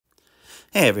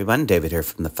Hey everyone, David here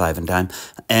from the Five and Dime,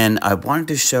 and I wanted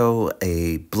to show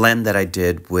a blend that I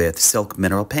did with silk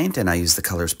mineral paint, and I used the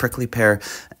colors Prickly Pear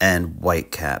and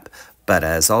White Cap. But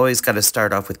as always, got to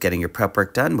start off with getting your prep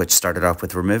work done, which started off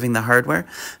with removing the hardware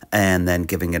and then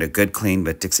giving it a good clean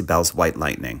with Dixie Belle's White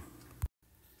Lightning.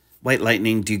 White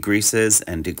Lightning degreases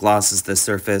and deglosses the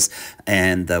surface,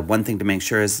 and the one thing to make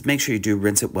sure is make sure you do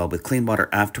rinse it well with clean water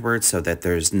afterwards so that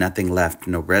there's nothing left,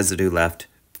 no residue left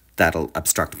that'll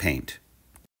obstruct paint.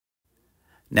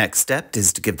 Next step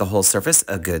is to give the whole surface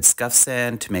a good scuff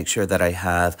sand to make sure that I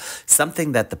have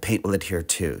something that the paint will adhere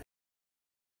to.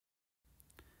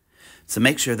 So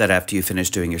make sure that after you finish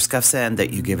doing your scuff sand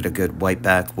that you give it a good wipe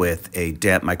back with a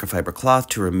damp microfiber cloth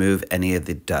to remove any of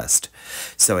the dust.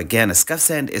 So again, a scuff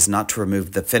sand is not to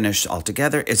remove the finish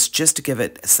altogether, it's just to give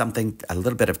it something, a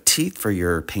little bit of teeth for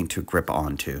your paint to grip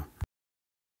onto.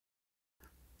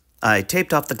 I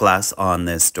taped off the glass on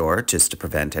this door just to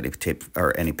prevent any tape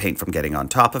or any paint from getting on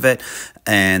top of it,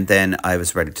 and then I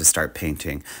was ready to start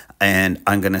painting. And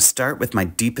I'm going to start with my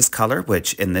deepest color,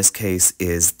 which in this case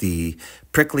is the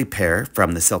Prickly Pear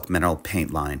from the Silk Mineral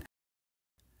Paint line.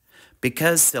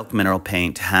 Because Silk Mineral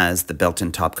Paint has the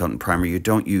built-in top coat and primer, you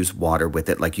don't use water with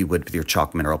it like you would with your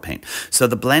chalk mineral paint. So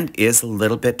the blend is a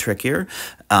little bit trickier.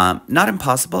 Not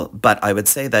impossible, but I would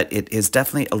say that it is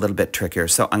definitely a little bit trickier.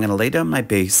 So I'm going to lay down my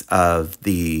base of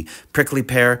the Prickly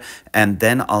Pear, and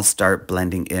then I'll start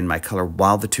blending in my color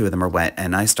while the two of them are wet.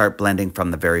 And I start blending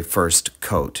from the very first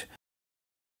coat.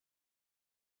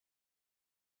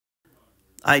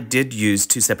 I did use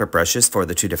two separate brushes for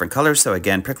the two different colors. So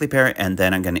again, Prickly Pear, and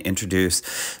then I'm going to introduce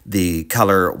the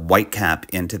color White Cap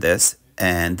into this.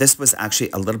 And this was actually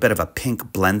a little bit of a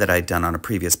pink blend that I'd done on a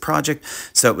previous project.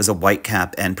 So it was a White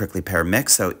Cap and Prickly Pear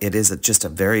mix. So it is just a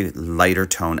very lighter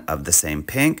tone of the same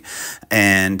pink.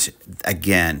 And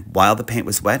again, while the paint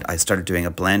was wet, I started doing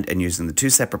a blend and using the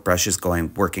two separate brushes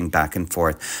working back and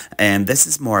forth. And this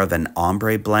is more of an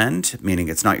ombre blend, meaning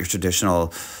it's not your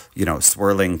traditional,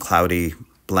 swirling, cloudy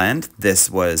blend. This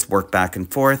was work back and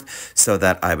forth so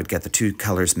that I would get the two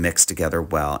colors mixed together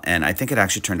well, and I think it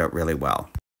actually turned out really well.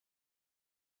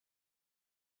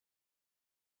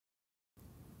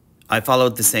 I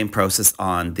followed the same process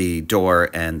on the door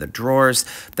and the drawers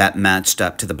that matched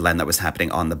up to the blend that was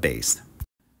happening on the base.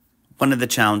 One of the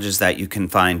challenges that you can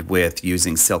find with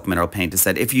using silk mineral paint is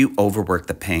that if you overwork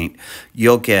the paint,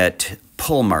 you'll get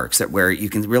pull marks where you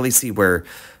can really see where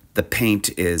the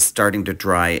paint is starting to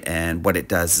dry, and what it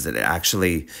does is it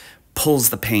actually pulls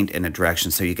the paint in a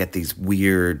direction, so you get these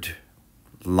weird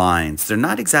lines. They're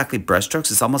not exactly brush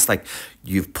strokes, it's almost like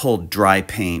you've pulled dry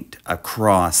paint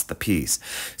across the piece.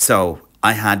 So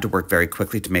I had to work very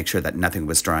quickly to make sure that nothing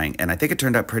was drying, and I think it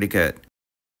turned out pretty good.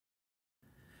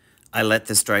 I let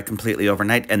this dry completely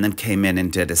overnight and then came in and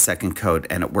did a second coat,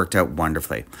 and it worked out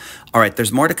wonderfully. All right,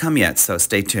 there's more to come yet, so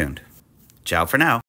stay tuned. Ciao for now.